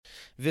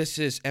This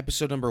is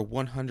episode number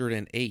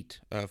 108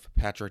 of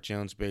Patrick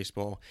Jones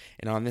Baseball,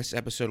 and on this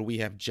episode we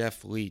have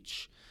Jeff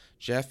Leach.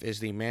 Jeff is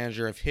the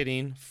manager of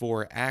hitting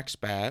for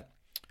Axbat.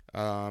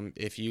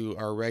 If you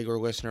are a regular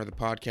listener of the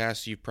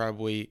podcast, you've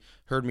probably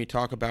heard me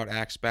talk about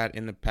Axbat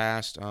in the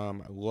past.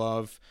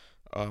 Love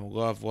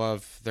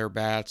their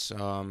bats.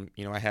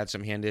 I had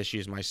some hand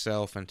issues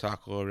myself and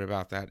talk a little bit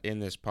about that in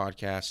this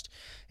podcast.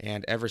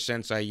 And ever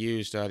since I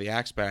used the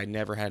Axbat, I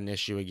never had an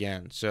issue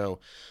again. So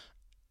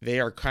they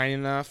are kind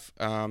enough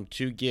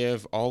to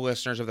give all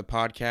listeners of the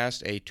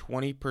podcast a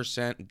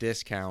 20%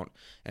 discount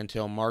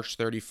until March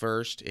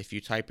 31st if you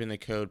type in the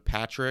code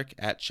Patrick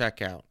at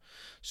checkout.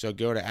 So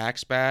go to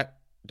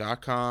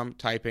axbat.com,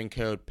 type in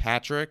code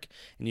Patrick,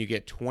 and you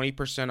get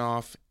 20%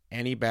 off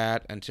any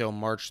bat until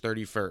March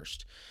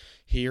 31st.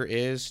 Here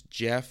is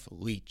Jeff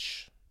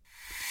Leach.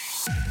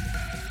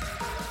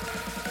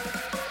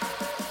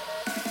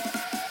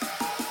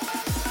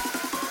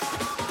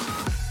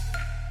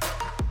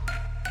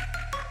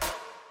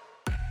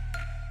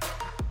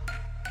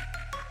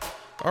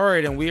 All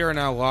right, and we are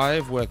now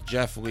live with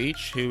Jeff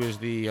Leach, who is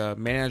the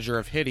manager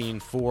of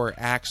hitting for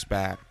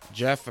Axbat.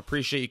 Jeff,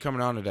 appreciate you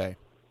coming on today.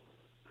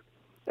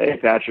 Hey,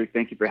 Patrick.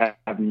 Thank you for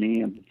having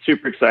me. I'm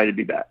super excited to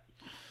be back.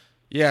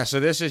 Yeah, so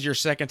this is your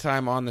second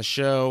time on the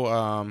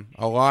show.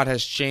 A lot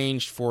has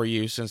changed for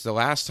you since the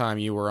last time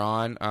you were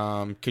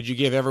on. Could you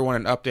give everyone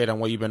an update on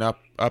what you've been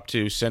up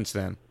to since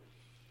then?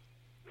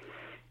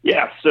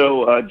 Yeah,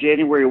 so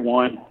January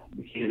 1, I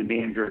became the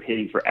manager of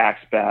hitting for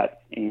Axbat.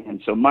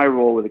 And so my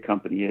role with the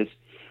company is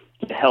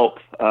to help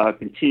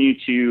continue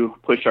to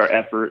push our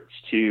efforts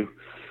to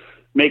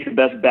make the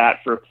best bat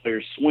for a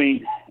player's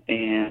swing.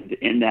 And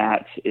in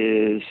that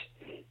is,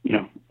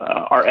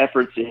 our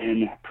efforts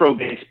in pro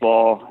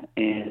baseball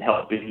and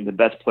helping the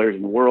best players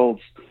in the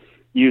world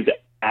use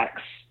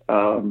Axe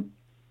and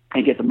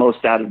get the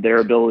most out of their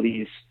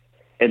abilities.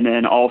 And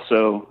then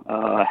also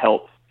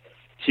help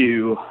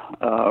to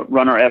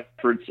run our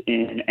efforts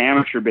in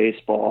amateur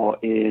baseball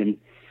in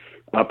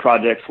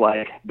projects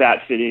like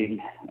bat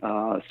fitting,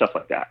 stuff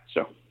like that.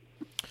 So,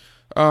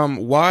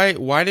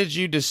 why did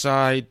you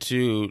decide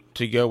to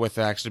go with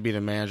Axe to be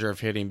the manager of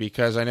hitting?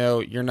 Because I know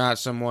you're not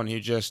someone who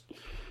just,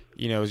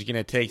 is going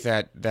to take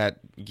that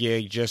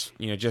gig just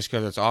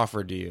because it's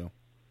offered to you.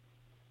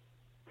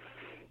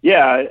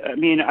 Yeah, I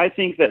mean, I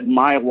think that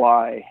my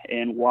why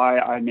and why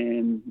I'm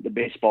in the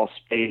baseball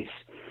space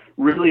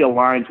really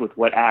aligns with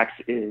what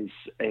Axe is.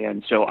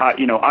 And so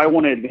I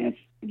want to advance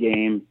the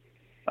game.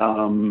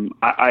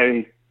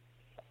 I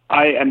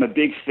am a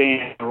big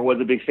fan, or was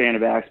a big fan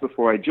of Axe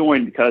before I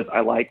joined, because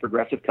I like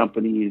progressive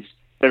companies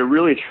that are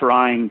really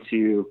trying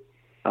to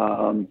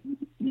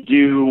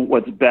do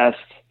what's best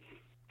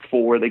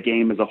for the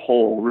game as a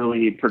whole,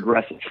 really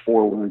progress it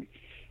forward.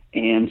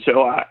 And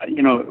so,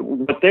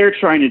 what they're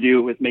trying to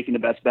do with making the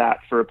best bat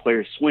for a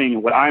player's swing,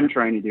 and what I'm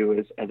trying to do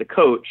is, as a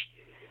coach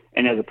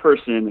and as a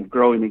person of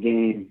growing the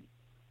game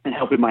and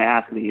helping my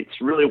athletes,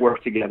 really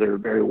work together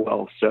very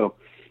well. So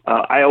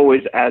I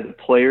always, as a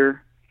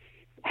player,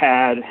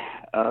 I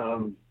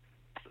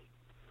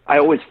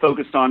always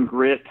focused on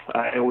grip.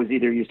 I always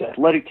either used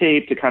athletic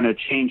tape to kind of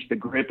change the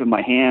grip in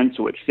my hand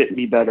so it fit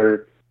me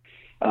better.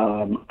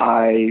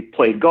 I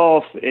played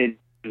golf and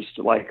just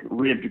like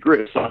ribbed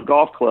grips on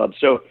golf clubs.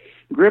 So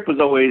grip was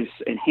always,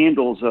 and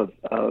handles of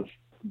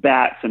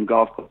bats and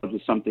golf clubs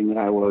was something that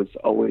I was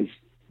always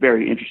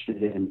very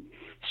interested in.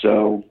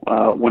 So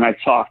when I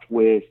talked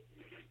with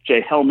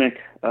Jay Helmick,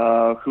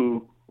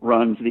 who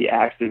runs the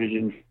Axe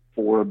division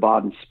for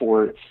Baden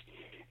Sports,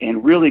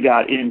 and really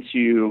got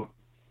into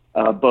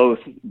both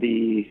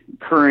the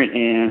current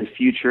and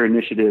future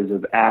initiatives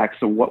of Axe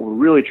and what we're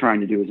really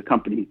trying to do as a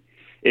company,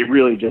 it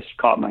really just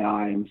caught my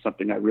eye and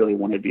something I really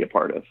wanted to be a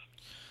part of.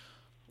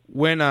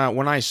 When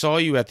I saw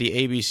you at the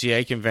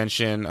ABCA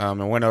convention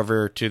and went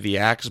over to the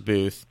Axe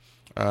booth,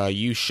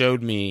 you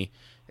showed me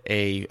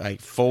a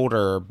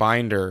folder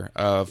binder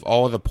of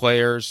all of the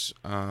players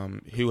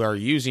who are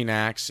using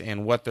Axe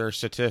and what their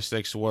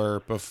statistics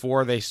were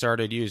before they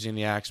started using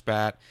the Axe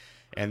bat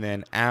and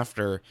then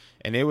after.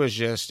 And it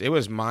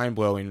was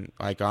mind-blowing,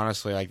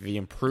 honestly, the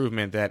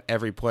improvement that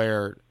every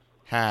player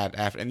had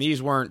after. And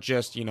these weren't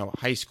just,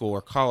 high school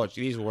or college.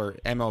 These were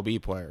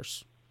MLB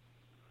players.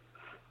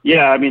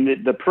 Yeah, I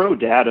mean, the pro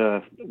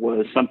data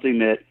was something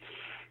that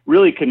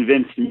really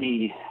convinced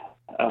me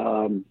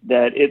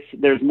that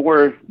there's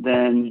more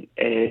than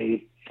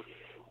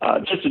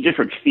just a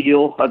different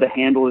feel of the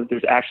handle, that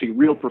there's actually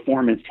real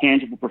performance,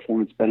 tangible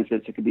performance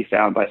benefits that can be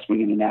found by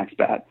swinging an Axe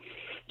bat.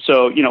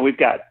 So, we've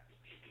got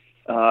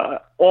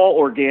all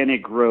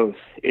organic growth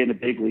in the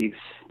big leagues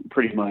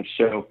pretty much.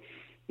 So,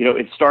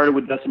 it started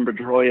with Dustin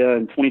Pedroia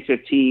in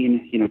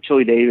 2015.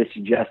 Chili Davis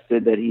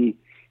suggested that he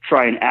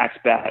try an Axe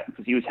bat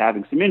because he was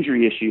having some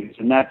injury issues.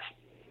 And that's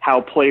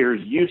how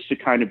players used to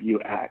kind of view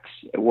Axe.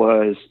 It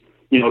was,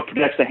 it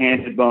protects the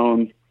handed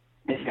bone.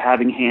 If you're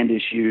having hand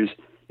issues,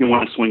 you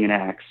want to swing an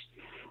Axe.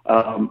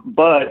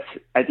 But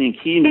I think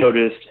he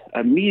noticed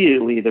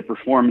immediately the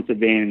performance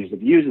advantages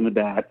of using the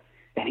bat,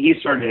 and he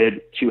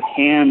started to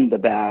hand the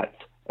bat,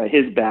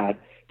 his bat,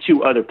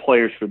 2 other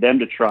players for them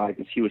to try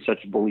because he was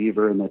such a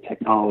believer in the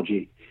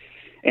technology.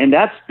 And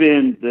that's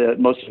been the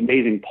most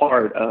amazing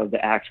part of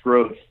the Axe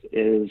growth,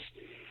 is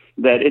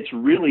that it's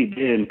really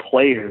been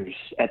players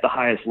at the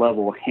highest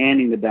level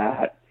handing the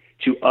bat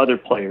to other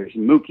players.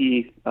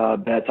 Mookie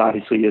Betts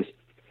obviously is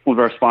one of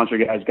our sponsor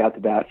guys, got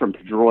the bat from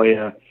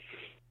Pedroia,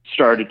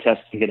 started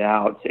testing it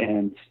out,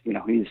 and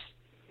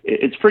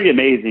it's pretty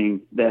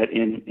amazing that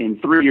in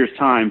 3 years'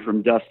 time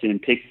from Dustin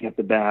picking up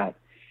the bat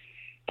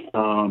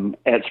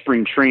at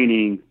spring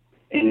training,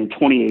 and in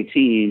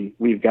 2018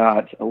 we've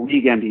got a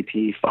league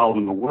MVP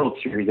following a World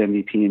Series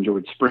MVP in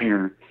George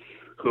Springer,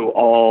 who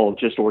all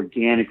just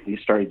organically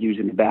started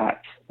using the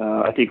bat.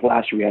 I think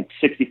last year we had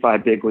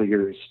 65 big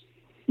leaguers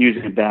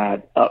using the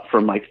bat, up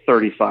from like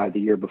 35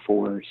 the year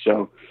before.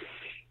 So,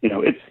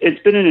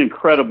 it's been an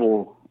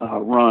incredible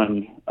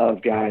run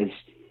of guys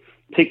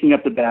picking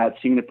up the bat,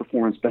 seeing the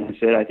performance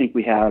benefit. I think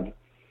we have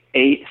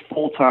 8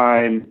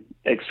 full-time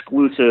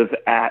exclusive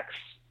Axe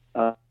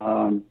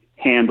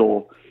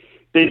handle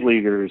big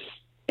leaguers,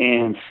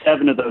 and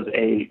 7 of those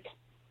 8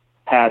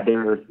 had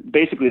their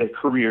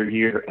career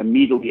year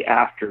immediately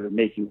after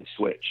making the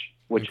switch,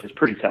 which is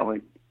pretty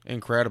telling.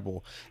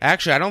 Incredible.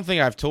 Actually, I don't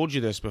think I've told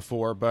you this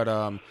before, but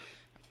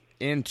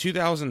in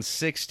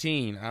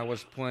 2016, I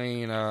was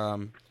playing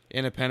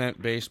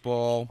independent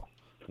baseball,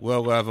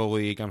 low-level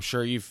league. I'm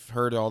sure you've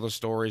heard all the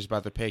stories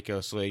about the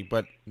Pecos League,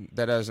 but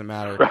that doesn't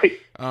matter.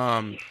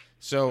 Right.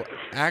 So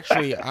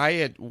actually,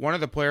 one of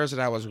the players that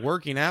I was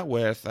working out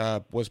with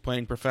was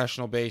playing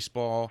professional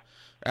baseball.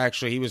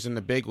 Actually, he was in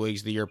the big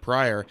leagues the year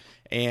prior,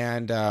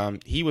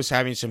 and he was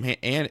having some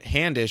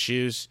hand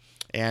issues,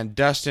 and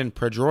Dustin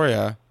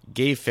Pedroia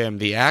gave him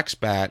the Axe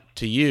bat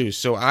to use.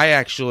 So I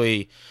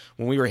actually,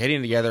 when we were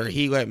hitting together,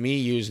 he let me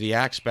use the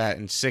Axe bat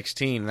in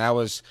 16. And I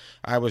was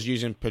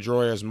using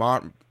Pedroia's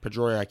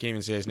Pedroia, I can't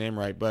even say his name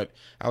right, but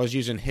I was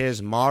using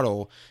his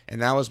model,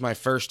 and that was my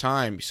first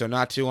time. So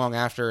not too long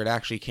after it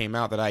actually came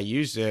out that I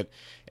used it,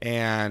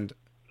 and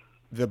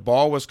the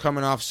ball was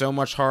coming off so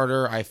much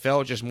harder. I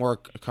felt just more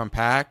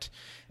compact,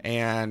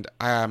 and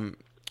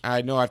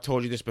I know I've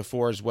told you this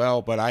before as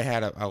well, but I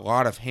had a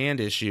lot of hand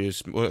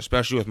issues,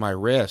 especially with my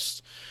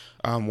wrist,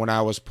 when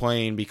I was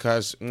playing,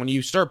 because when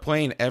you start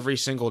playing every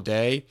single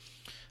day,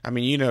 I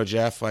mean,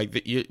 Jeff,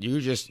 like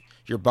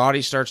your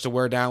body starts to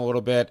wear down a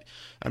little bit.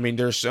 I mean,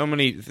 there's so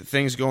many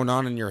things going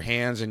on in your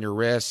hands and your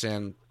wrists,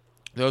 and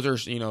those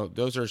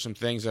are some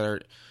things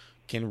that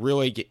can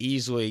really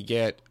easily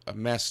get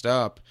messed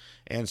up.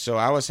 And so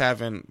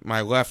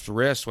my left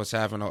wrist was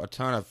having a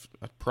ton of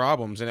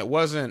problems, and it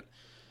wasn't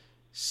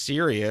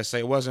serious.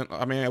 It was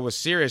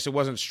serious. It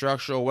wasn't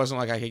structural. It wasn't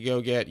like I could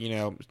go get,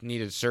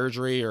 needed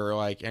surgery or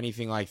like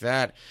anything like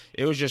that.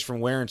 It was just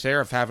from wear and tear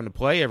of having to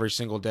play every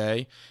single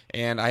day.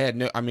 And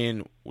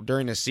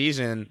during the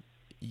season,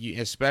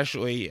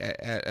 especially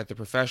at the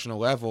professional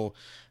level,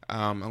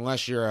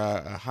 unless you're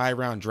a high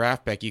round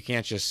draft pick, you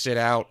can't just sit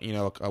out,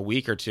 a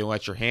week or two and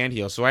let your hand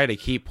heal. So I had to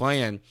keep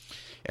playing.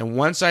 And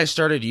once I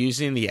started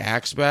using the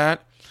Axe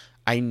bat,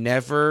 I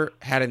never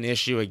had an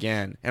issue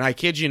again. And I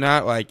kid you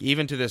not, like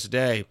even to this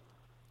day,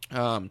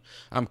 I'm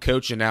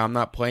coaching now. I'm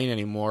not playing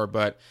anymore.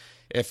 But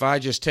if I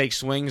just take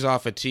swings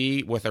off a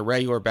tee with a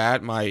regular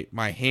bat,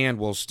 my hand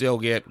will still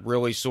get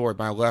really sore,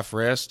 my left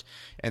wrist.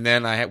 And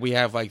then we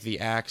have like the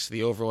Axe,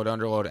 the overload,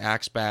 underload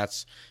Axe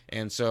bats.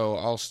 And so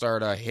I'll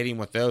start hitting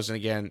with those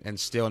and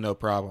still no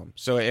problem.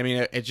 So, I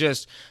mean,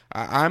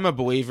 I'm a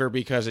believer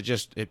because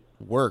it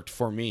worked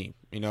for me.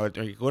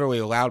 It literally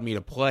allowed me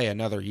to play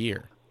another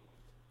year.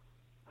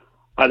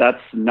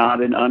 That's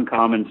not an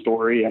uncommon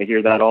story. I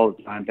hear that all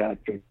the time,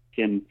 Patrick.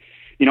 And,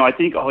 I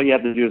think all you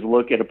have to do is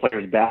look at a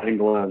player's batting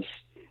gloves,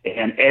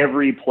 and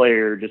every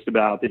player just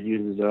about that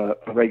uses a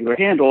regular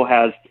handle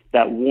has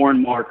that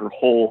worn mark or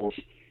holes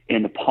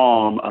in the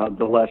palm of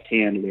the left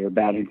hand of their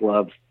batting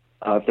glove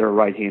if they're a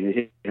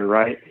right-handed hitter,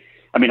 right?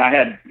 I mean, I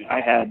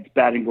had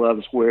batting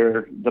gloves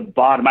where the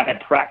bottom, I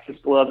had practice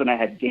gloves and I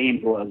had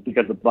game gloves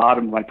because the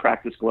bottom of my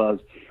practice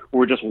gloves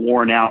were just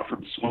worn out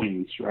from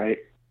swings, right?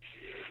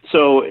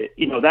 So,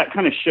 that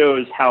kind of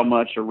shows how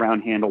much a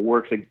round handle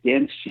works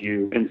against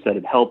you instead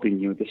of helping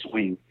you with the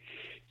swing.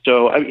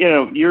 So,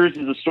 yours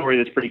is a story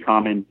that's pretty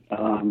common,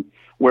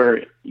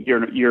 where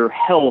your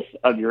health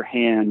of your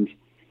hand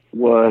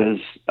was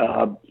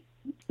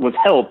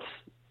helped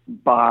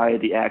by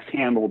the Axe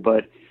handle.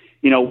 But,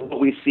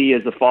 what we see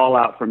as the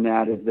fallout from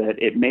that is that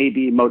it may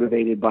be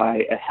motivated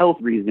by a health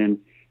reason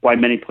why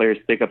many players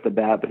pick up the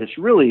bat, but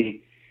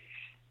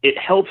it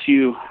helps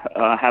you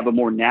have a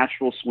more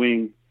natural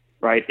swing.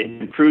 Right, it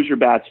improves your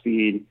bat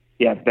speed.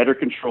 You have better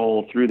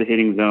control through the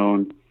hitting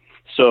zone.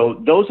 So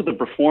those are the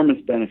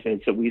performance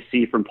benefits that we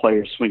see from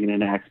players swinging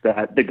an Axe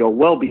bat that go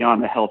well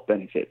beyond the health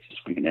benefits of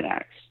swinging an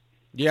Axe.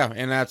 Yeah,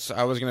 and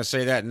I was going to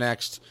say that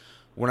next.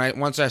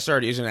 Once I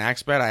started using an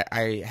Axe bat,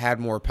 I had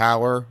more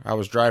power. I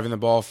was driving the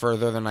ball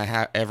further than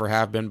I ever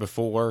have been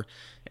before,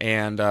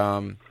 and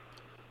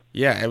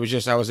it was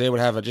just I was able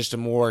to have just a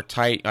more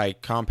tight,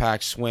 like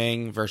compact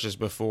swing versus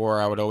before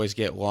I would always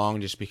get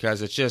long, just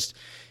because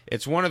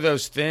it's one of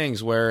those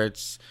things where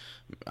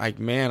I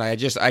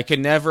could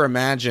never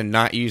imagine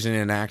not using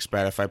an axe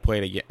bat if I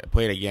played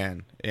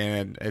again.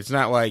 And it's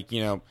not like,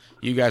 you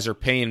guys are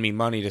paying me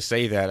money to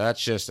say that.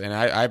 That's just, and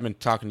I've been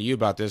talking to you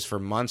about this for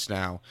months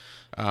now.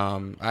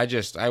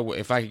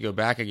 If I could go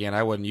back again,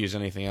 I wouldn't use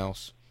anything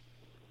else.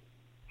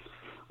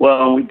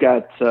 Well, we've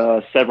got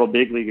several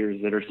big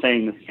leaguers that are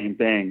saying the same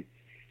thing.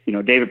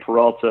 David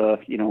Peralta,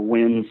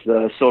 wins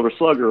the Silver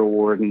Slugger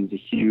Award and is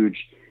a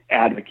huge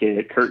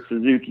advocate. Kurt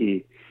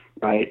Suzuki,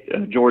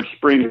 right? George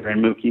Springer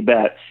and Mookie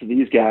Betts.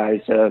 These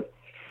guys have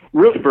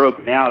really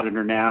broken out and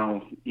are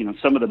now,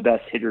 some of the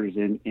best hitters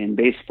in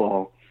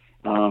baseball.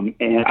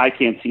 And I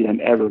can't see them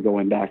ever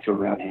going back to a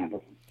round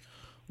handle.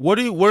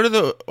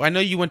 I know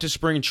you went to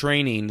spring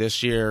training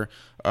this year.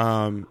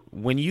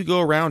 When you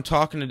go around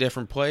talking to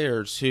different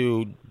players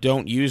who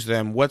don't use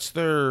them, what's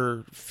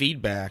their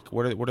feedback?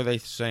 What are they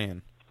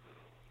saying?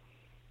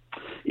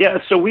 Yeah,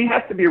 so we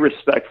have to be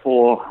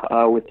respectful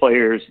with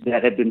players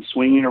that have been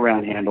swinging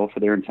around handle for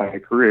their entire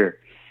career,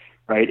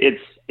 right? It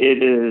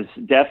is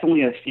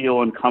definitely a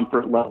feel and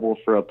comfort level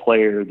for a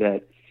player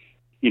that,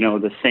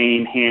 the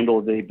same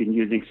handle they've been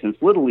using since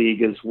Little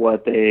League is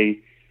what they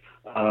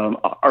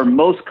are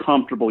most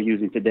comfortable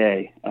using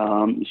today.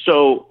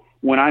 So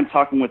when I'm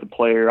talking with a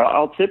player,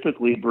 I'll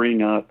typically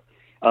bring up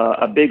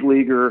a big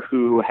leaguer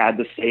who had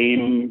the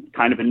same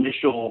kind of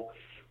initial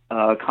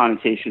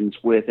connotations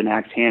with an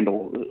axe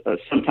handle.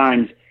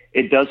 Sometimes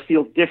it does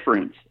feel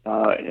different.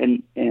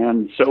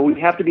 And so we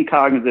have to be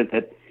cognizant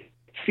that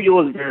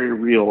feel is very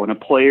real, and a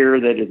player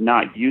that is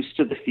not used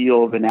to the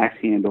feel of an axe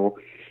handle,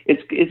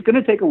 it's going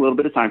to take a little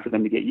bit of time for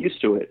them to get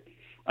used to it.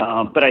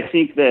 But I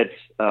think that,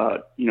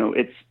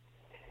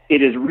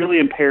 it is really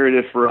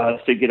imperative for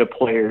us to get a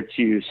player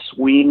to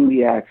swing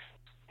the axe,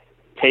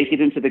 take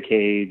it into the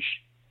cage,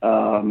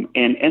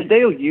 and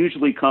they'll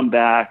usually come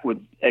back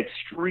with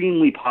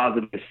extremely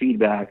positive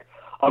feedback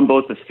on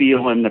both the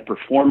feel and the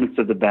performance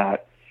of the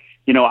bat.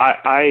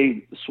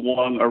 I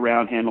swung a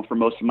round handle for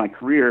most of my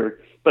career,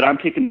 but I'm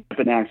picking up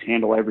an axe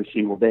handle every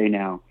single day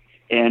now.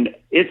 And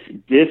it's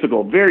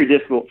difficult, very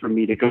difficult for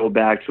me to go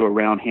back to a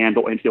round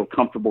handle and feel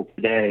comfortable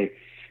today,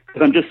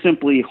 because I'm just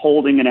simply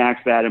holding an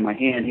axe bat in my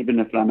hand, even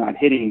if I'm not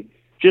hitting,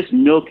 just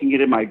milking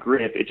it in my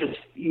grip. It just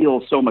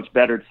feels so much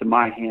better to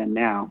my hand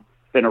now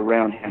than a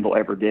round handle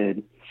ever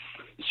did.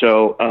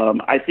 So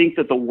I think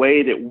that the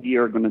way that we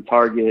are going to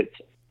target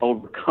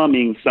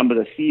overcoming some of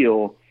the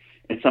feel,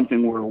 and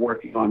something we're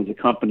working on as a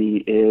company,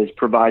 is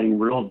providing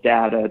real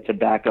data to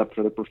back up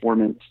for the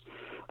performance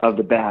of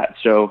the bat.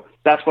 So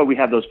that's why we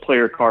have those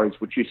player cards,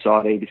 which you saw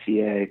at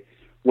ABCA,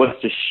 was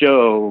to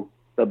show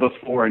the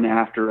before and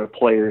after of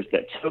players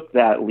that took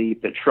that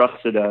leap, that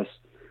trusted us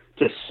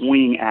to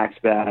swing axe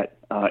bat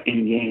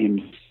in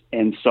games,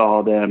 and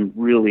saw them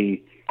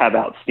really have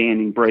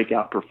outstanding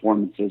breakout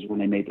performances when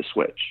they made the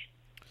switch.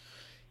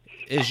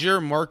 Is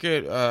your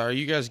market, are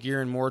you guys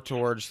gearing more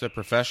towards the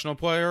professional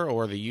player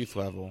or the youth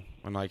level,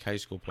 unlike high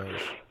school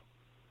players?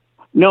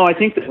 No, I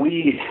think that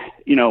we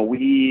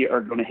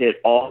are going to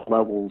hit all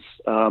levels.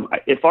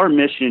 If our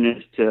mission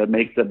is to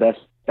make the best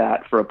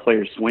bat for a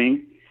player's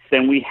swing,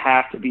 then we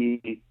have to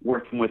be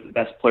working with the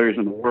best players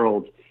in the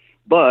world.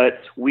 But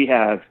we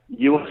have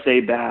USA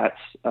bats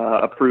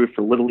approved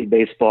for Little League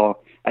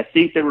Baseball. I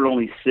think there were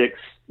only 6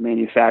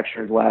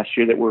 manufacturers last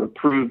year that were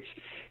approved.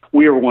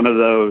 We are one of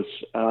those.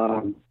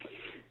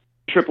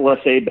 Triple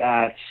SA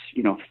bats,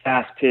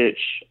 fast pitch,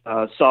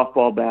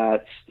 softball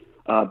bats,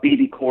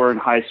 BB core in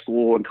high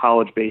school and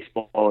college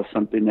baseball is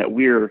something that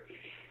we're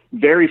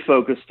very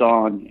focused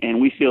on,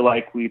 and we feel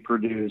like we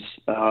produce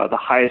the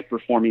highest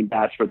performing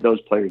bats for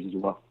those players as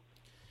well.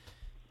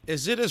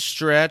 Is it a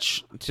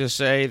stretch to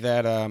say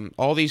that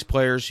all these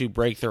players who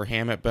break their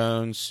hamate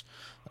bones,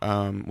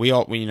 we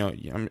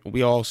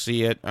all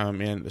see it,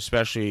 and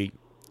especially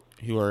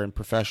who are in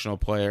professional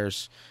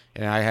players,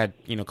 and I had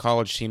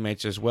college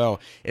teammates as well.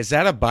 Is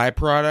that a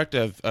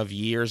byproduct of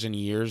years and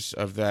years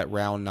of that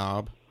round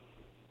knob?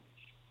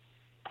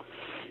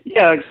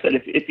 Yeah, like I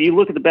said, if you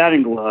look at the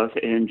batting glove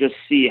and just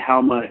see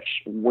how much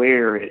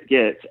wear it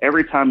gets,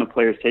 every time a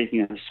player is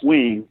taking a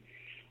swing,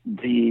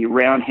 the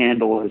round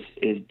handle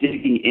is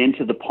digging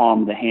into the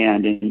palm of the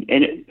hand, and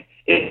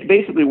it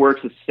basically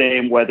works the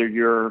same whether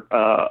you're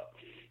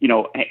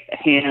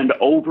hand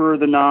over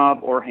the knob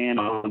or hand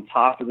on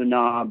top of the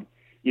knob.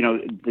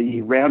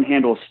 The round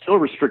handle is still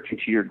restricting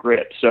to your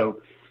grip,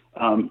 so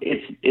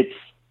it's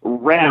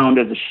round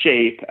as a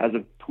shape as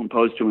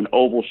opposed to an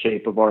oval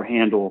shape of our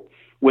handle,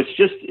 which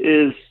just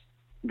is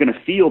going to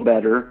feel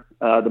better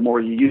the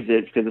more you use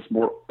it because it's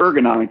more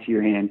ergonomic to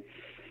your hand.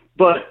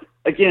 But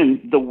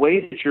again, the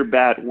way that your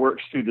bat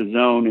works through the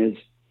zone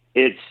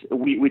is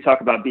we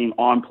talk about being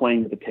on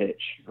plane with the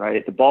pitch,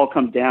 right? The ball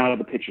comes down out of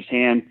the pitcher's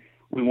hand.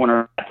 We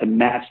want to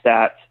match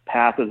that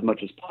path as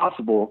much as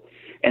possible.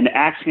 And the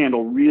axe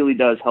handle really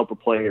does help a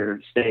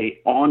player stay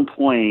on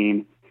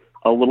plane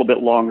a little bit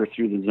longer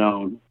through the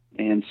zone.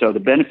 And so the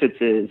benefits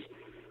is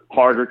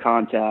harder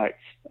contact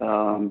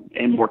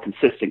and more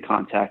consistent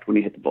contact when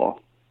you hit the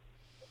ball.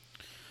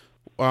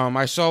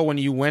 I saw when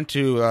you went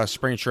to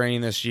spring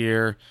training this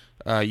year,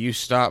 you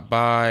stopped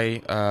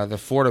by the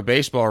Florida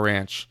Baseball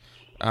Ranch.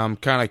 I'm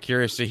kind of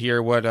curious to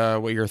hear what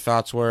your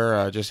thoughts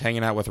were, just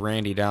hanging out with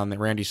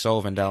Randy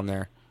Sullivan down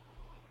there.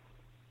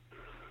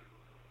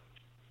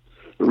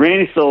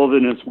 Randy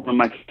Sullivan is one of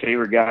my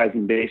favorite guys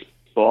in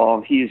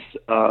baseball. He's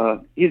a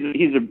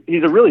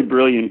really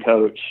brilliant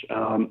coach.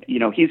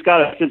 He's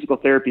got a physical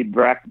therapy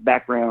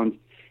background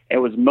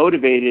and was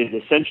motivated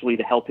essentially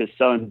to help his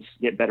sons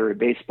get better at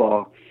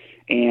baseball.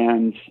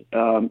 And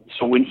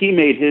so when he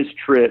made his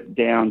trip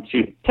down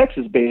to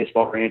Texas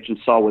Baseball Ranch and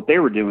saw what they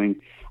were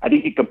doing, I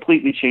think it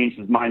completely changed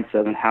his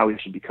mindset on how he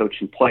should be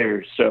coaching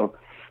players. So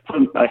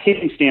from a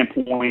hitting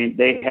standpoint,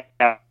 they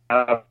have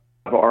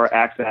our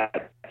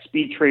AXBAT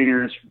speed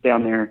trainers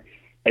down there.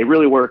 They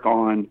really work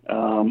on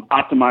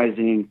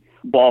optimizing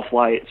ball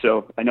flight.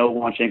 So I know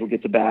launch angle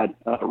gets a bad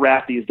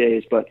rap these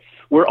days, but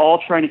we're all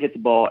trying to hit the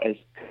ball as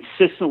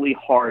consistently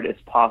hard as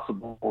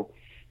possible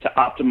to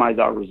optimize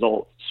our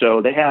results.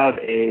 So they have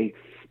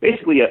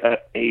basically a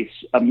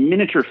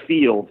miniature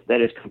field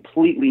that is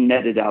completely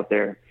netted out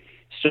there.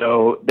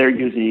 So they're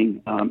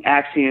using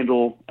axe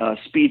handle,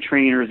 speed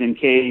trainers in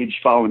cage,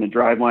 following the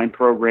driveline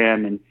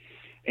program,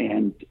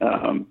 and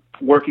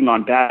working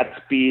on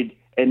bat speed,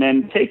 and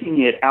then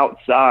taking it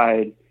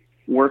outside,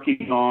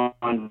 working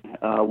on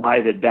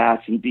live at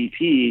bats and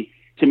BP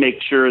to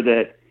make sure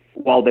that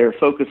while their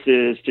focus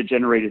is to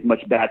generate as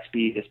much bat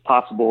speed as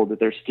possible, that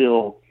they're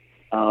still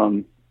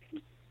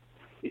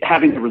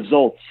having the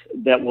results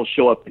that will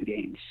show up in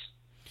games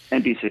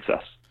and be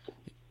successful.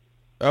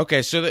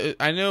 Okay, so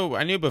I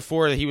knew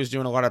before that he was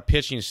doing a lot of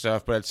pitching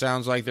stuff, but it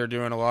sounds like they're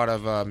doing a lot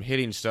of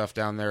hitting stuff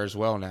down there as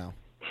well now.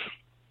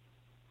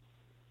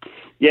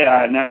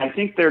 Yeah, and I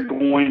think they're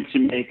going to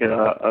make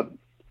a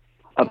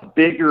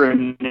bigger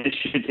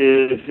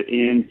initiative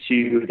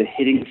into the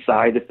hitting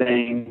side of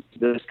things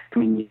this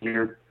coming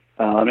year.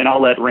 And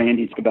I'll let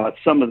Randy talk about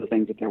some of the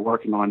things that they're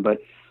working on. But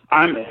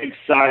I'm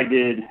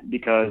excited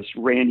because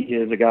Randy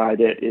is a guy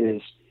that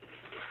is,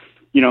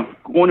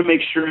 going to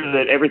make sure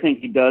that everything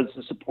he does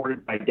is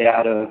supported by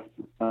data.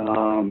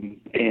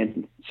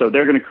 And so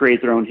they're going to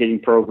create their own hitting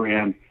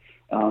program.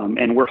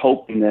 And we're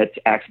hoping that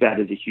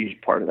AXBAT is a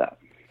huge part of that.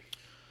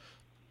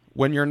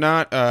 When you're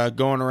not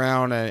going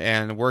around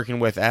and working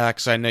with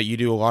Axe, I know you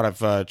do a lot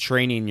of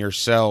training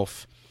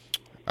yourself.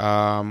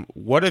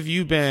 What have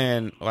you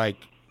been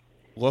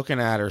looking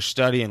at or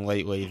studying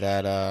lately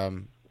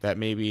that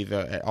maybe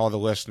all the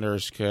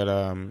listeners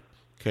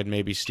could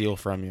maybe steal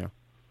from you?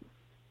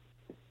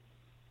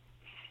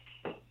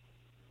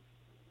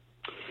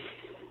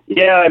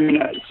 Yeah, I mean,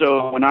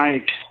 so when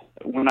I'm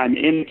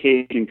in the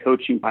cage and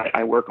coaching,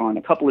 I work on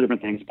a couple of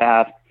different things: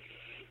 path,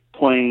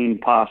 plane,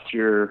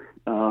 posture,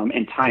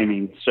 and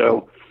timing.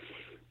 So,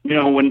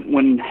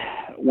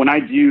 when I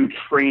do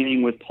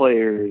training with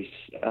players,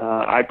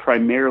 I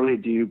primarily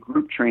do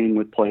group training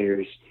with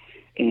players,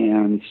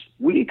 and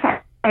we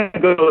kind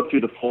of go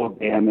through the full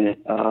gamut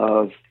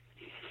of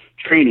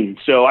training.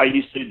 So I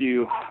used to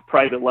do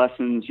private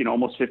lessons,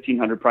 almost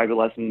 1,500 private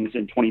lessons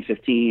in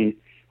 2015,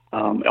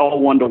 all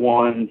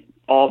one-to-one,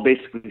 all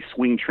basically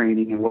swing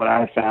training. And what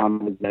I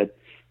found was that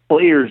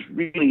players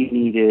really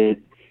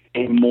needed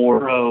a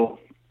more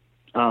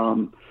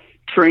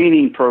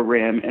training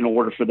program in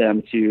order for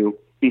them to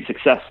be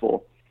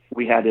successful.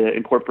 We had to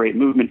incorporate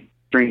movement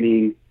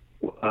training.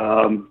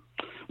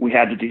 We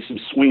had to do some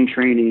swing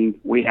training.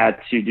 We had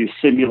to do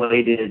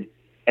simulated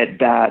at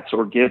bats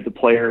or give the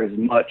player as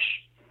much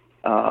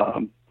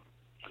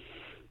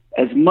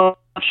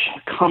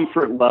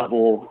comfort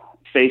level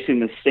facing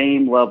the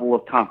same level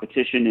of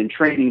competition and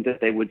training that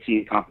they would see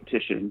in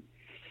competition.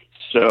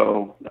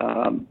 So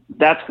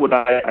that's what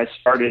I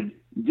started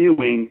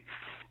doing.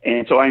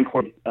 And so I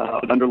incorporated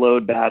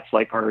underload bats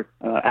like our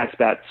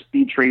AXBAT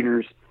speed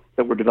trainers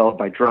that were developed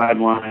by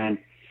Driveline.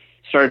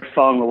 Started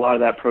following a lot of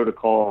that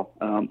protocol.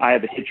 I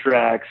have a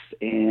HitTrax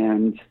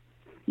and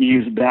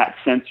use bat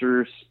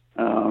sensors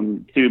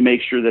to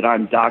make sure that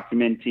I'm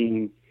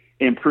documenting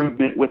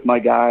improvement with my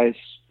guys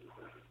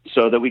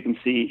so that we can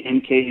see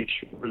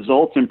in-cage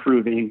results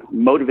improving,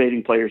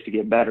 motivating players to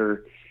get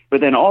better,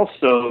 but then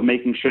also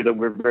making sure that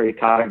we're very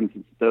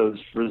cognizant that those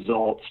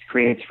results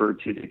transfer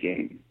to the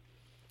game.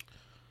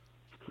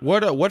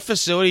 What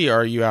facility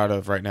are you out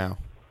of right now?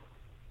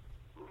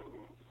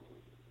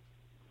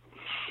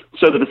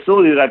 So the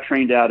facility that I've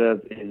trained out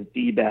of is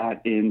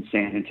DBAT in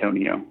San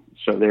Antonio.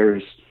 So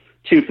there's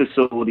two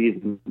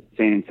facilities in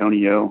San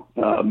Antonio.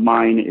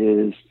 Mine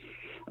is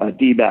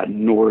DBAT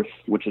North,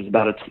 which is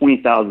about a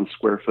 20,000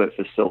 square foot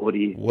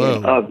facility.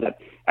 Whoa. Of that,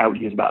 I would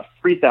use about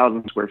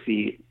 3,000 square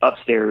feet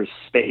upstairs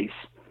space.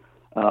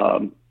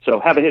 So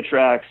have a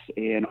HitTrax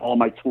and all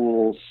my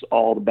tools,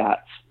 all the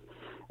bats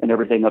and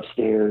everything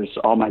upstairs,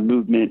 all my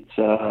movement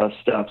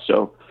stuff.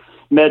 So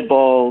med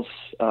balls,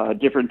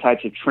 different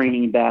types of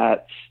training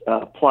bats,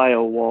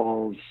 plyo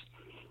walls,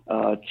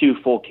 2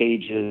 full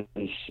cages,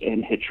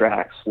 and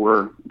HitTrax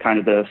were kind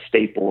of the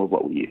staple of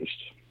what we used.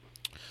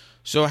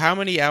 So how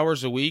many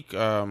hours a week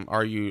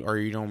are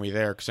you normally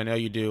there? Because I know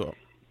you do,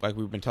 like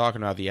we've been talking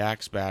about, the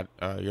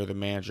AXBAT. You're the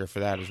manager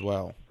for that as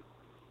well.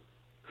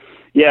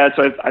 Yeah,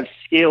 so I've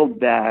scaled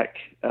back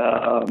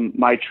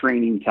my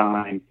training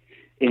time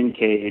in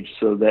cage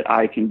so that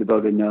I can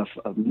devote enough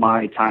of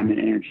my time and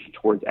energy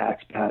towards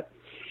AXPAT.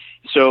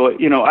 So,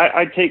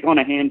 I take on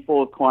a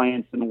handful of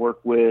clients and work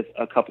with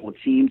a couple of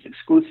teams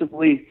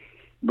exclusively,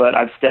 but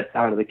I've stepped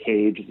out of the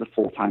cage as a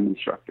full-time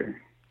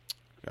instructor.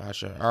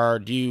 Gotcha.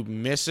 Do you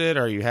miss it?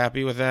 Are you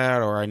happy with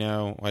that? Or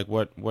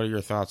what are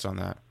your thoughts on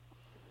that?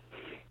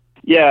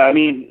 Yeah, I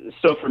mean,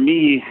 so for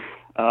me,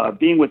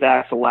 being with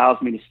Axe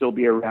allows me to still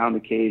be around the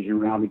cage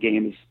and around the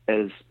game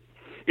as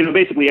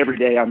basically every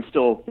day I'm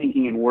still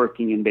thinking and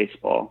working in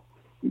baseball.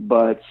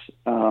 But,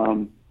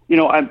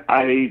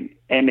 I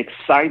am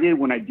excited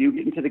when I do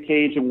get into the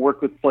cage and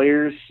work with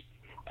players.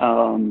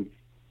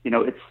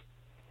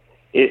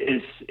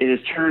 It is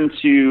turned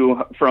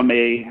from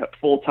a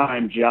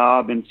full-time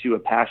job into a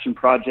passion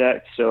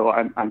project. So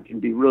I can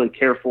be really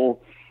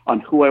careful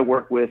on who I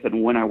work with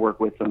and when I work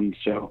with them.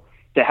 So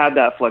to have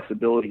that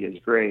flexibility is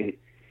great.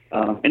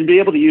 And be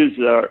able to use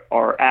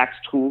our Axe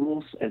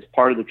tools as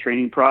part of the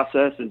training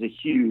process is a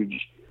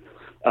huge,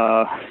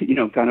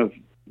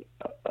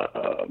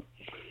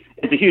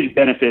 it's a huge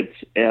benefit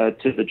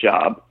to the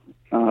job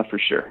for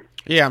sure.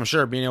 Yeah, I'm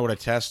sure being able to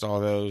test all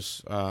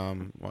those,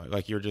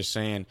 like you were just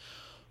saying.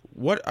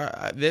 What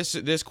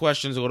this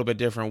question's a little bit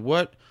different.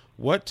 What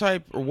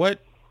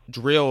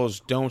drills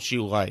don't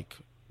you like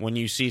when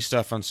you see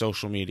stuff on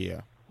social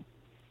media?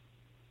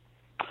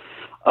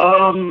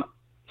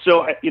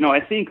 So I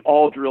think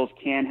all drills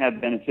can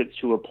have benefits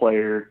to a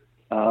player.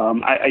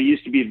 I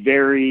used to be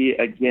very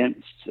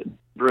against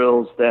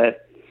drills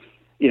that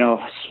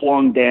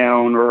swung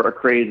down or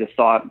created a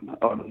thought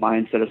or the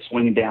mindset of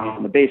swinging down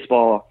on the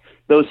baseball.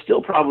 Those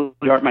still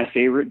probably aren't my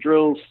favorite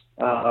drills,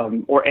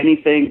 or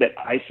anything that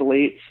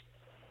isolates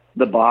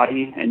the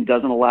body and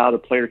doesn't allow the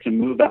player to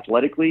move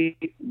athletically.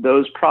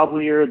 Those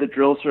probably are the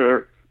drills that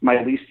are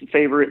my least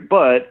favorite.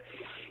 But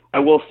I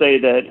will say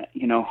that,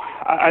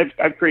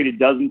 I've created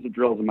dozens of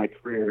drills in my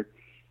career,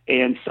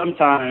 and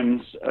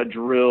sometimes a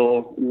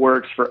drill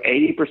works for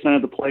 80%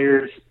 of the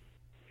players,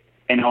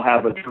 and I'll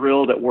have a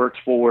drill that works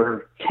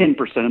for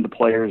 10% of the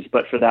players,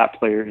 but for that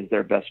player is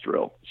their best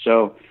drill.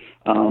 So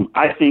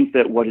I think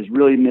that what is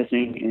really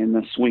missing in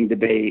the swing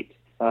debate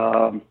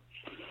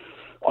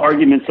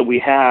arguments that we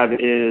have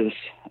is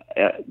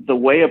the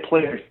way a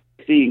player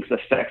thinks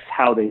affects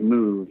how they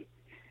move.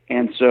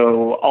 And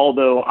so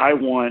although I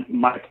want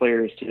my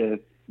players to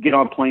get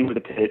on plane with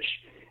a pitch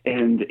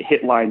and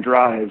hit line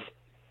drives,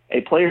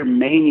 a player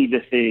may need to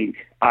think,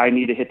 I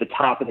need to hit the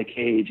top of the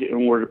cage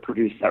in order to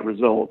produce that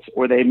result.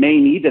 Or they may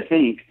need to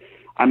think,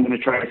 I'm going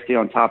to try to stay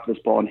on top of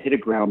this ball and hit a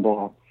ground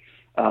ball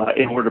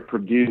in order to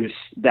produce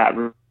that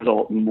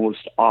result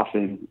most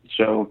often.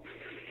 So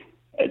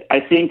I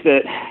think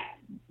that,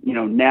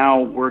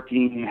 now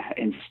working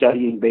and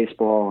studying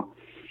baseball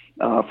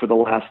for the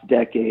last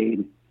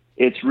decade,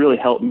 it's really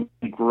helped me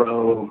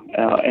grow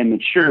and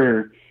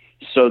mature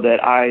so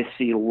that I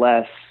see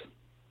less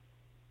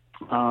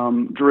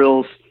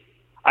drills.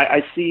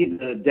 I see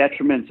the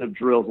detriments of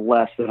drills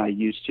less than I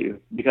used to,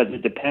 because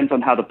it depends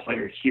on how the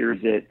player hears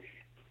it.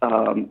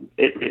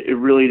 It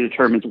really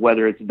determines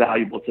whether it's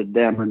valuable to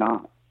them or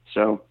not.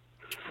 So,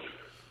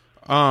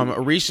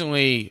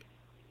 recently,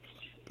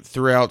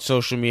 throughout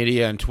social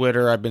media and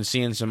Twitter, I've been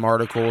seeing some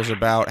articles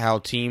about how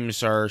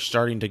teams are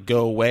starting to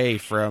go away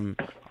from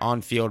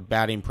on-field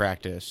batting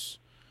practice.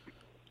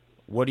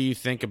 What do you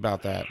think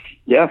about that?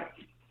 Yeah.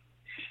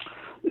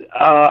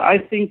 I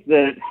think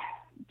that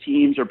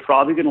teams are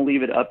probably going to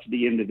leave it up to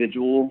the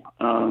individual.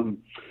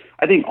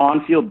 I think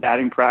on-field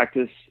batting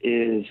practice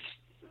is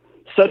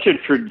such a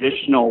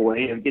traditional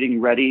way of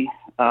getting ready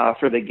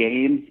for the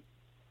game.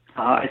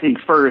 I think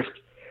first,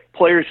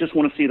 players just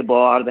want to see the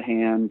ball out of the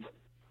hands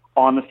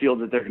on the field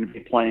that they're going to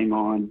be playing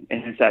on,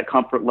 and it's that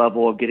comfort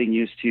level of getting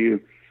used to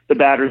the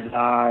batter's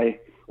eye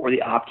or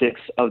the optics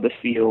of the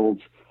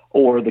field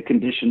or the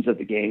conditions of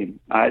the game.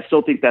 I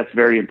still think that's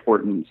very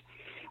important.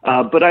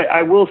 But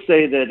I will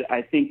say that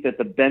I think that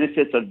the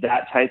benefits of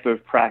that type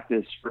of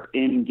practice for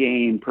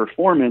in-game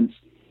performance,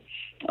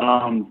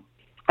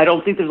 I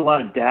don't think there's a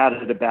lot of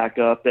data to back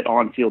up that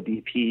on-field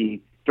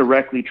BP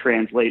directly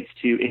translates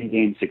to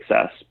in-game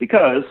success,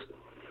 because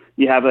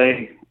you have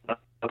a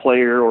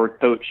player or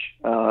coach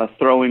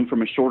throwing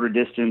from a shorter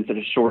distance at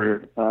a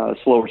shorter,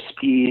 slower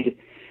speed.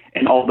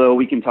 And although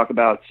we can talk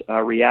about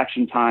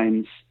reaction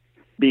times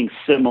being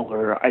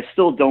similar, I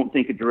still don't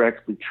think it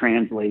directly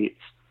translates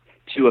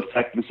to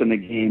effectiveness in the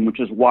game, which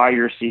is why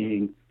you're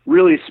seeing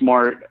really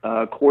smart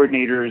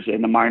coordinators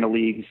in the minor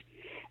leagues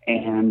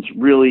and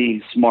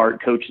really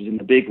smart coaches in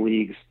the big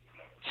leagues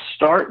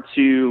start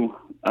to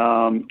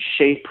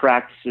shape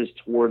practices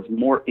towards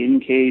more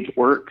in-cage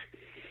work,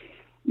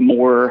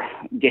 more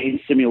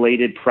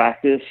game-simulated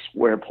practice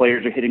where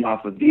players are hitting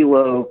off of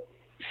velo,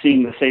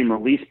 seeing the same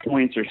release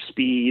points or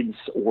speeds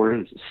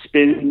or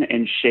spin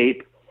and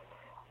shape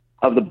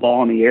of the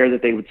ball in the air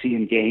that they would see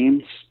in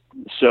games.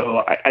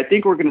 So I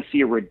think we're going to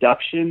see a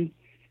reduction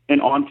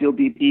in on-field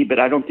BP, but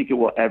I don't think it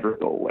will ever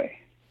go away.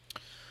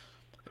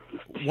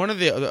 One of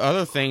the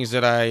other things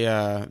that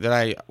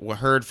I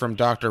heard from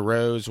Dr.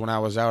 Rose when I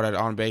was out at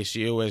On Base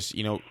U is,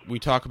 we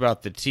talk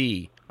about the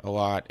tee a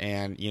lot,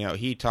 and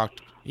he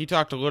talked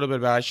a little bit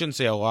about, I shouldn't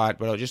say a lot,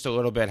 but just a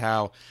little bit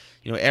how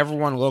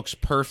everyone looks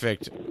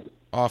perfect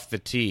off the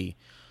tee.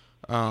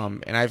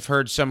 And I've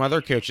heard some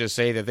other coaches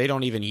say that they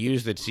don't even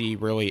use the tee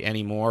really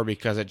anymore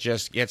because it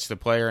just gets the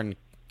player in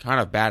kind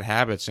of bad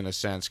habits in a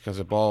sense because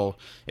the ball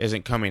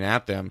isn't coming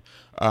at them.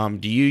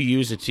 Do you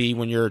use the tee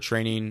when you're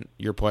training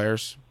your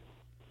players?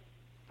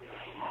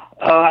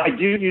 I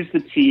do use the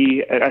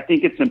tee. I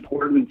think it's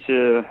important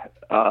to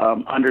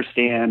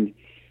understand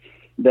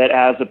that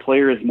as a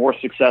player is more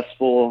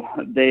successful,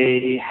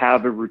 they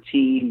have a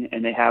routine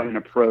and they have an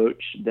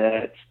approach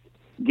that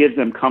gives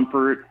them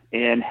comfort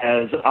and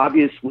has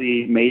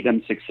obviously made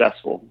them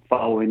successful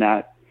following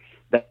that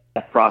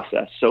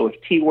process. So if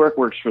tee work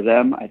works for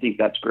them, I think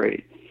that's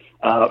great.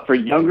 For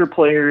younger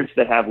players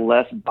that have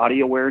less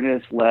body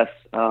awareness,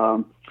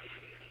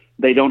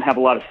 they don't have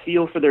a lot of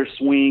feel for their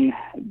swing,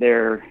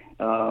 their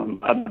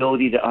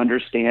ability to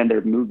understand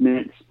their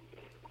movements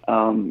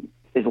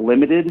is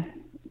limited,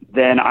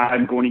 then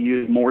I'm going to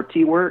use more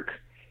tee work,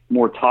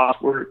 more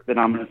toss work, then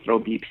I'm going to throw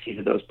BP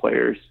to those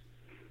players.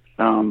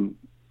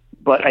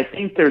 But I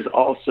think there's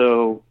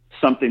also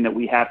something that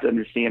we have to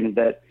understand is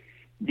that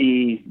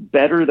the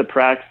better the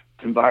practice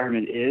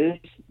environment is,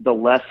 the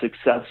less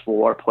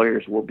successful our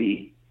players will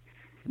be.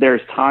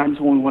 There's times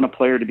when we want a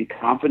player to be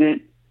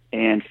confident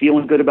and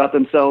feeling good about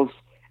themselves,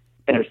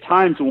 and there's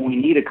times when we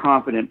need a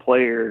confident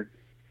player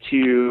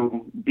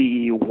to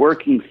be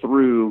working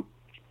through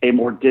a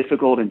more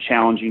difficult and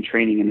challenging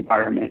training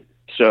environment.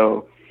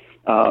 So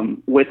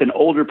with an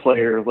older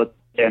player, let's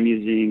say I'm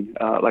using,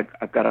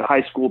 I've got a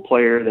high school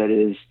player that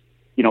is,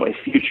 a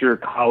future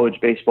college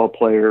baseball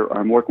player, or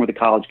I'm working with a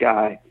college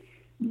guy.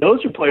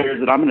 Those are players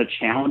that I'm going to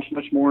challenge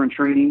much more in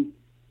training.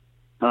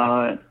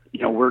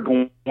 We're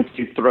going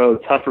to throw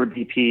tougher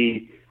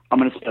DP. I'm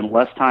going to spend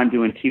less time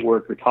doing tee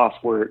work or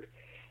toss work.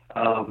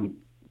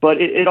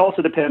 But it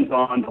also depends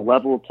on the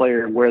level of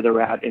player and where they're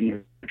at in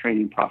their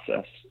training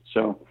process.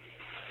 So,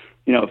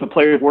 if a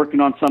player is working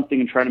on something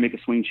and trying to make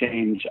a swing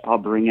change, I'll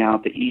bring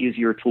out the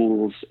easier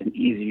tools and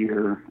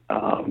easier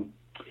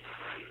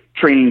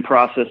training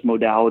process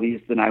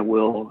modalities than I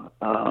will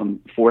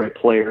for a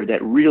player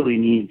that really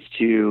needs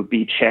to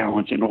be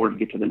challenged in order to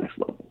get to the next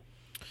level.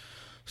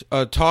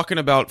 Talking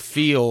about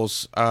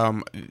feels,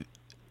 on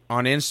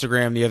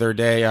Instagram the other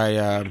day,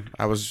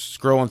 I was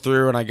scrolling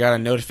through and I got a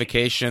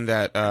notification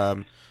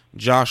that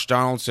Josh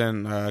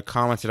Donaldson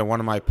commented on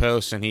one of my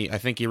posts, and I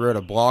think he wrote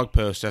a blog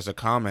post as a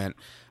comment.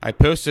 I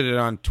posted it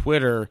on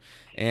Twitter,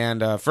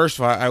 and first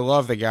of all, I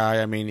love the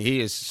guy. I mean, he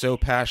is so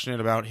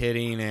passionate about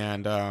hitting,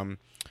 and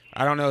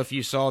I don't know if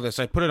you saw this.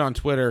 I put it on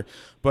Twitter,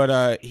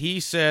 but he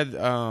said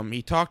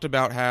he talked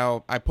about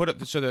how I put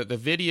it so that the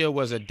video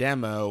was a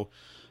demo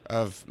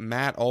of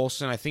Matt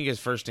Olson. I think his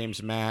first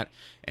name's Matt,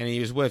 and he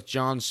was with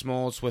John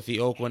Smoltz with the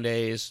Oakland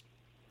A's,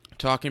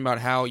 talking about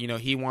how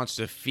he wants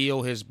to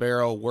feel his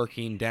barrel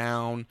working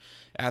down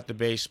at the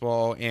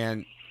baseball.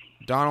 And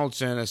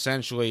Donaldson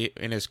essentially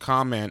in his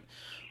comment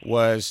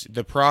was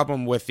the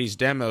problem with these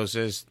demos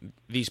is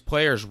these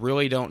players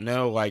really don't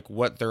know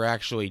what they're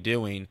actually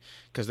doing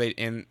because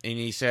and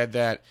he said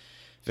that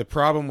the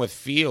problem with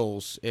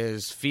feels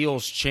is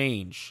feels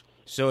change.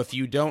 So if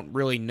you don't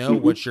really know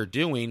what you're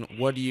doing,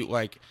 what do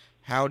you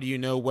how do you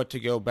know what to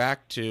go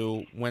back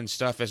to when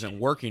stuff isn't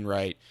working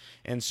right?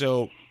 And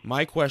so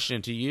my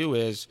question to you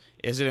is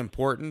it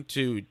important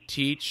to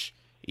teach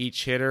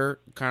each hitter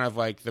kind of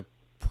the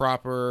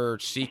proper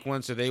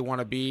sequence that they want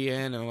to be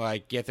in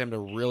and get them to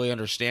really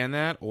understand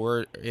that,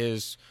 or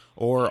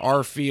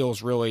are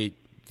feels really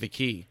the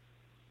key?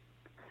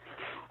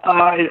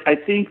 I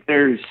think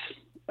there's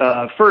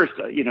first,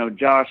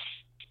 Josh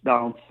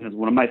Donaldson is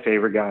one of my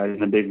favorite guys in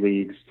the big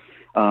leagues.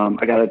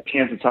 I got a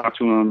chance to talk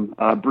to him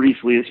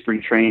briefly at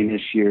spring training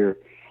this year,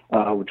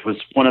 which was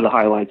one of the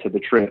highlights of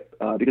the trip,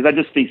 because I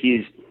just think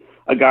he's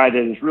a guy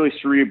that is really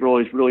cerebral,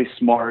 he's really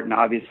smart, and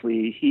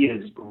obviously he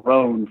has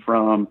grown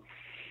from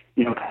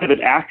kind of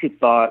an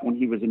afterthought when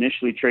he was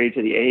initially traded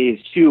to the A's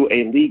to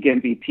a league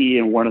MVP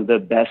and one of the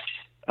best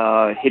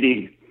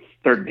hitting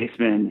third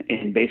basemen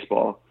in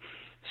baseball.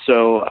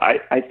 So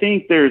I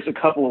think there's a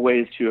couple of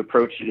ways to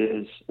approach it.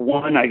 Is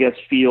one, I guess,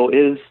 feel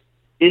is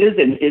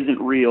and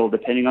isn't real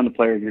depending on the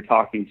player you're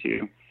talking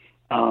to.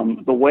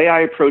 The way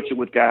I approach it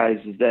with guys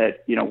is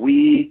that,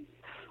 we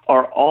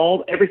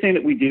are everything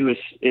that we do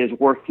is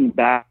working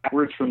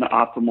backwards from the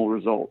optimal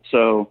result.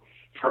 So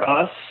for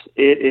us,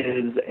 it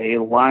is a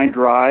line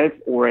drive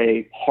or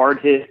a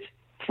hard hit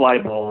fly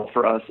ball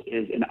for us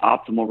is an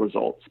optimal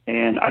result.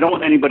 And I don't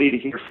want anybody to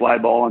hear fly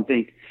ball and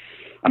think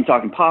I'm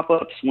talking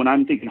pop-ups. When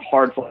I'm thinking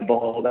hard fly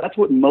ball, that's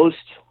what most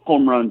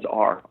home runs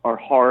are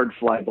hard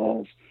fly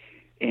balls.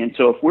 And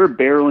so if we're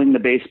barreling the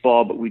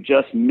baseball, but we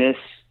just miss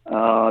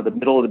the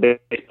middle of the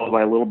baseball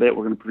by a little bit,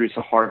 we're going to produce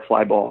a hard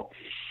fly ball.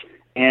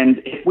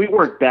 And if we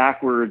work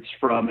backwards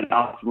from an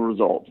optimal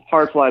result,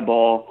 hard fly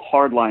ball,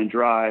 hard line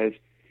drive,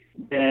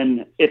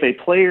 then if a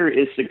player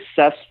is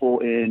successful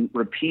in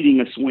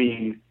repeating a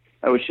swing,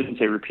 I shouldn't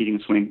say repeating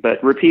a swing,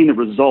 but repeating the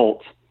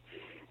result,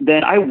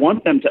 then I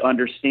want them to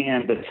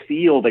understand the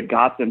feel that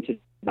got them to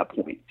that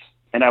point.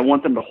 And I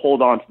want them to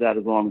hold on to that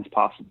as long as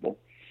possible.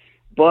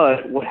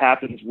 But what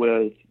happens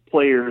with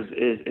players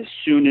is as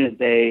soon as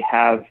they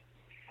have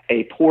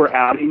a poor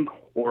outing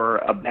or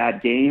a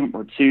bad game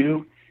or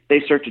two, they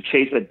start to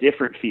chase a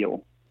different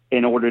feel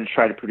in order to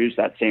try to produce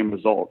that same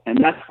result.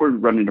 And that's where we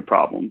run into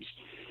problems.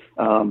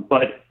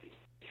 But,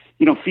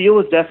 feel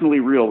is definitely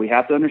real. We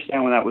have to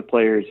understand that with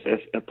players.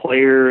 If a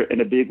player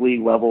in a big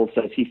league level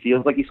says he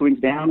feels like he swings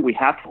down, we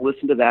have to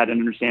listen to that and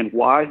understand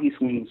why he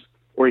swings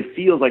or he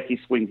feels like he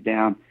swings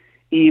down,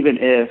 even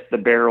if the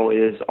barrel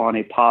is on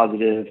a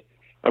positive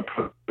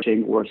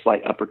approaching or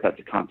slight uppercut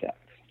to contact.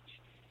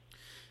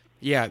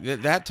 Yeah,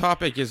 that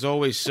topic is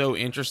always so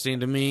interesting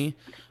to me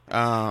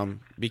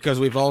because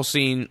we've all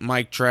seen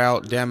Mike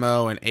Trout,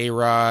 Demo, and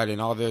A-Rod and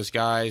all those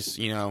guys,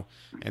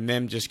 and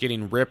them just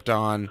getting ripped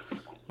on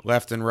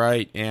left and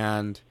right.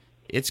 And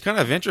it's kind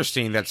of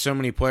interesting that so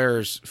many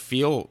players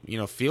feel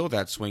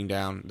that swing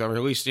down, or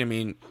at least,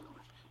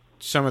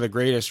 some of the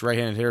greatest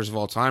right-handed hitters of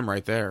all time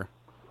right there.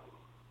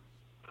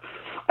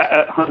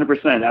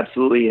 100%,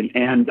 absolutely.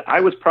 And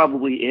I was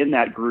probably in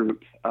that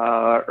group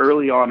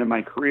early on in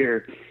my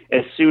career.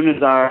 As soon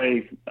as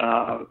I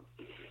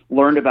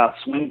learned about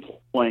swing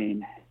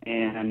plane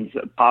and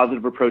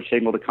positive approach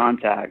angle to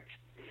contact,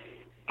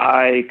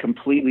 I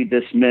completely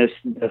dismissed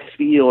the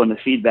feel and the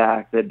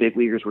feedback that big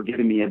leaguers were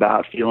giving me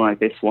about feeling like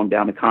they swung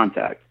down to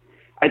contact.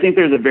 I think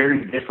there's a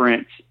very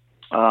different,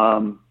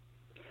 guys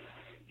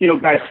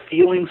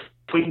feeling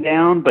swing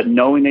down, but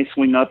knowing they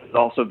swing up is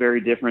also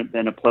very different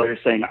than a player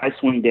saying, I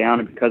swing down,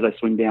 and because I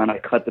swing down, I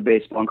cut the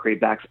baseball and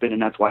create backspin,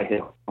 and that's why I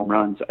hit home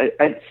runs.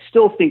 I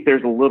still think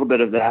there's a little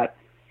bit of that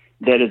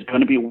is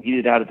going to be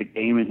weeded out of the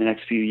game in the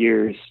next few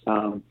years.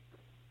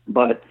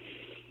 But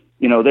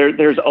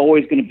there's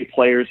always going to be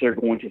players that are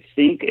going to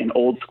think in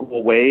old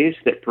school ways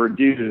that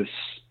produce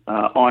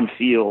on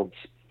fields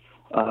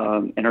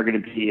and are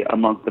going to be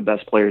among the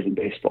best players in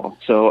baseball.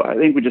 So I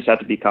think we just have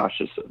to be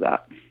cautious of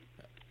that.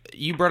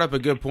 You brought up a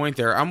good point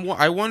there.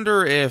 I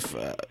wonder if,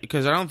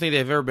 because I don't think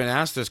they've ever been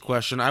asked this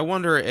question, I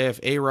wonder if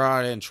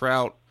A-Rod and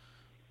Trout,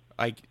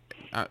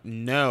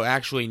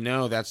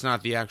 no, that's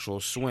not the actual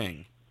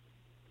swing.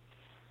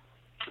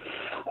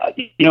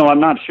 I'm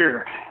not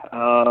sure.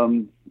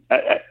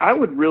 I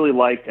would really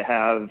like to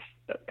have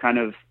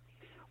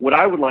what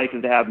I would like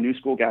is to have new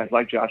school guys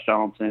like Josh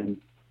Donaldson,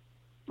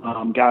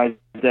 guys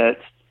that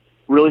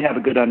really have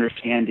a good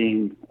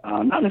understanding,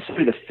 not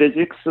necessarily the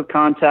physics of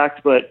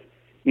contact, but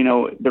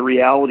the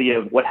reality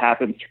of what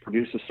happens to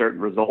produce a certain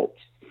result,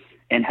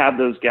 and have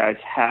those guys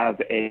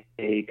have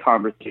a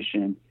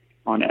conversation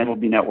on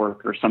MLB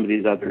Network or some of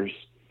these others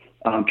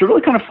to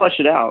really kind of flesh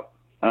it out.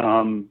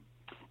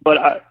 But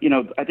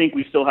I think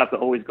we still have to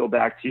always go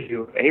back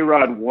to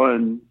A-Rod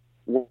was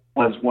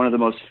one of the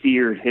most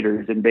feared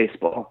hitters in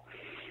baseball.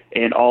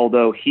 And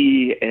although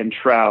he and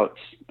Trout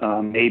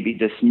may be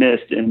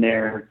dismissed in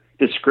their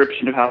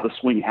description of how the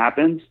swing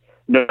happens,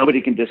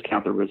 nobody can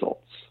discount the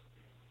results.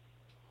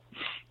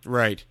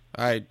 Right.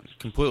 I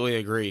completely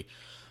agree.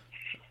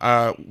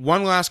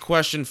 One last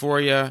question for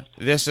you.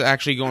 This is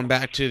actually going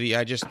back to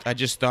I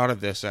just thought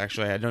of this,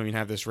 actually. I don't even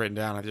have this written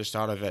down. I just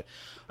thought of it.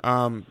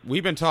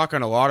 We've been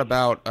talking a lot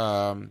about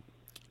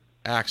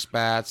axe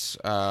bats,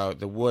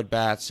 the wood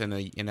bats, and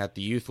at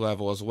the youth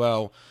level as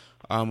well.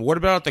 What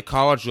about at the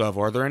college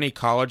level? Are there any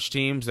college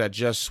teams that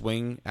just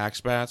swing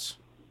axe bats?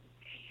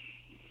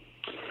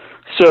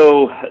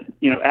 So,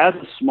 as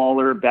a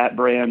smaller bat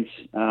brand,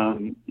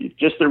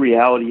 just the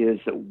reality is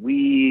that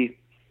we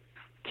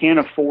can't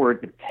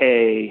afford to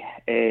pay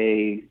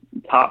a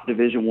top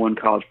Division I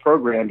college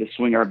program to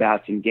swing our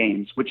bats in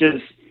games, which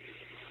is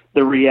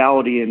the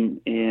reality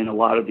in a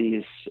lot of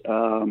these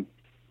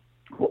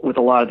with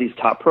a lot of these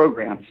top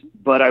programs.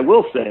 But I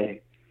will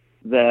say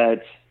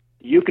that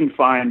you can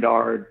find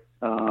our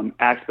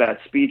axe bat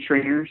speed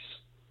trainers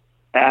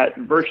at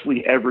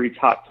virtually every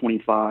top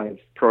 25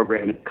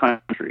 program in the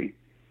country.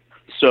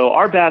 So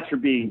our bats are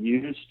being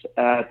used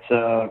at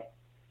the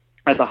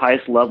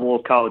highest level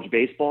of college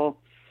baseball.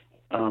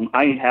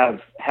 I have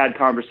had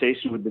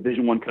conversations with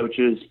Division I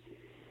coaches,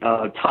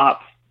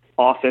 top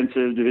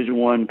offensive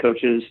Division I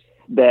coaches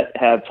that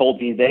have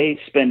told me they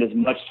spend as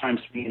much time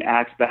swinging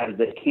axe bat as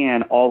they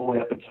can all the way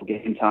up until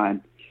game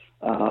time.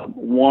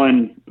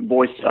 One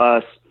voiced to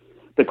us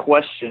the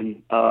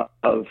question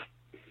of,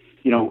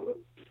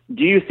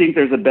 do you think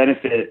there's a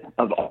benefit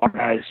of our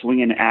guys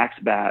swinging an axe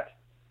bat,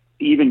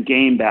 even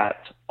game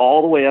bats,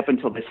 all the way up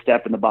until they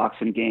step in the box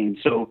in game?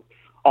 So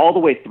all the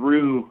way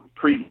through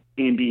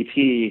pre-game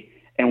BP,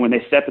 and when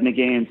they step in the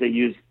games, they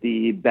use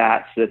the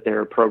bats that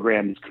their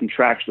program is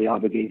contractually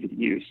obligated to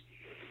use.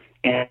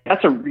 And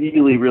that's a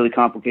really, really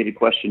complicated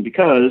question,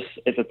 because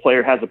if a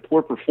player has a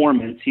poor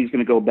performance, he's going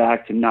to go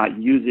back to not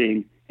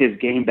using his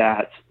game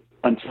bats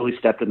until he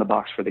stepped in the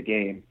box for the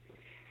game.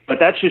 But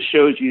that just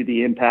shows you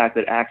the impact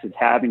that axe is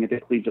having at the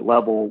collegiate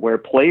level, where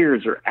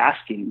players are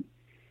asking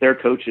their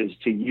coaches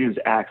to use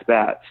Axe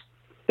bats.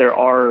 There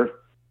are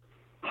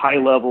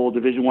high-level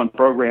Division I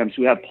programs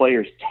who have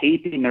players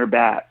taping their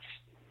bats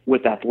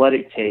with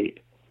athletic tape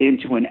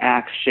into an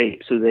axe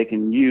shape so they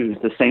can use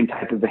the same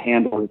type of a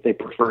handle that they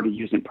prefer to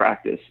use in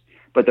practice,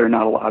 but they're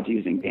not allowed to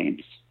use in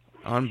games.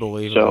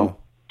 Unbelievable.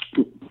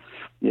 So,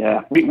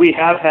 yeah, we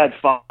have had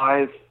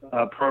 5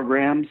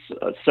 programs,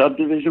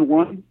 sub-Division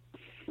I,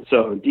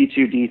 so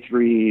D2,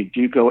 D3,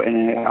 JUCO,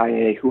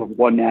 NAIA, who have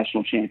won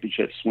national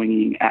championships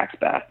swinging axe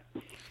bat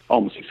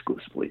almost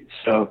exclusively.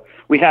 So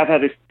we have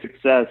had a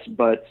success,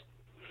 but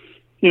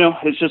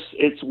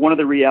it's one of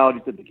the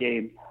realities of the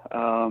game.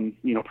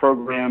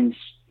 Programs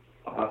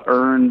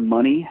earn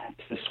money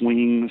to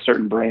swing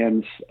certain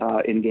brands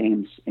in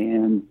games,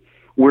 and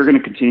we're going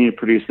to continue to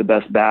produce the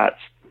best bats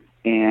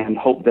and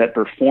hope that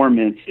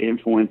performance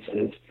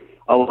influences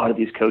a lot of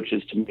these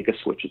coaches to make a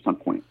switch at some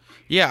point.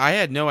 Yeah, I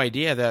had no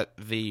idea that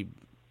the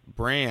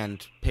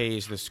brand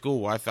pays the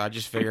school. I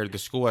just figured the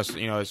school has,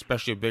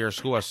 especially a bigger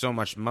school, has so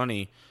much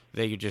money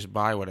they could just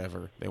buy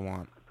whatever they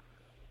want.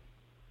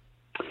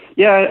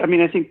 Yeah, I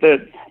mean, I think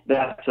that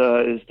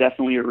is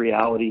definitely a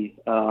reality.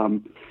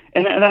 And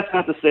that's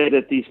not to say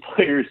that these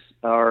players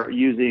are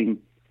using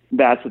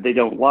bats that they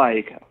don't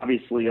like.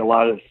 Obviously, a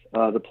lot of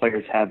the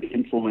players have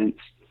influence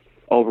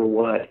over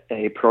what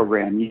a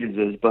program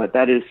uses, but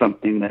that is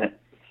something that,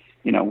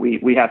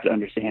 we have to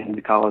understand in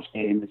the college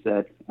game, is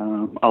that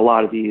a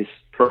lot of these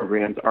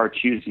programs are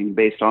choosing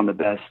based on the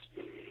best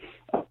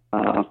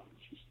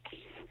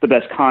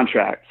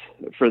contract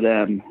for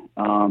them,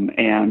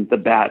 and the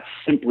bats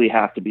simply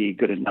have to be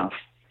good enough.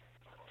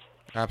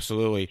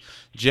 Absolutely.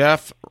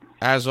 Jeff,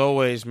 as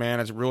always, man,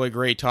 it's really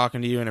great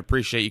talking to you and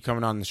appreciate you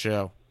coming on the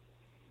show.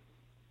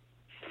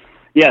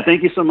 Yeah,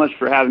 thank you so much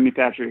for having me,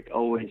 Patrick.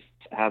 Always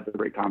have a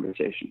great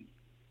conversation.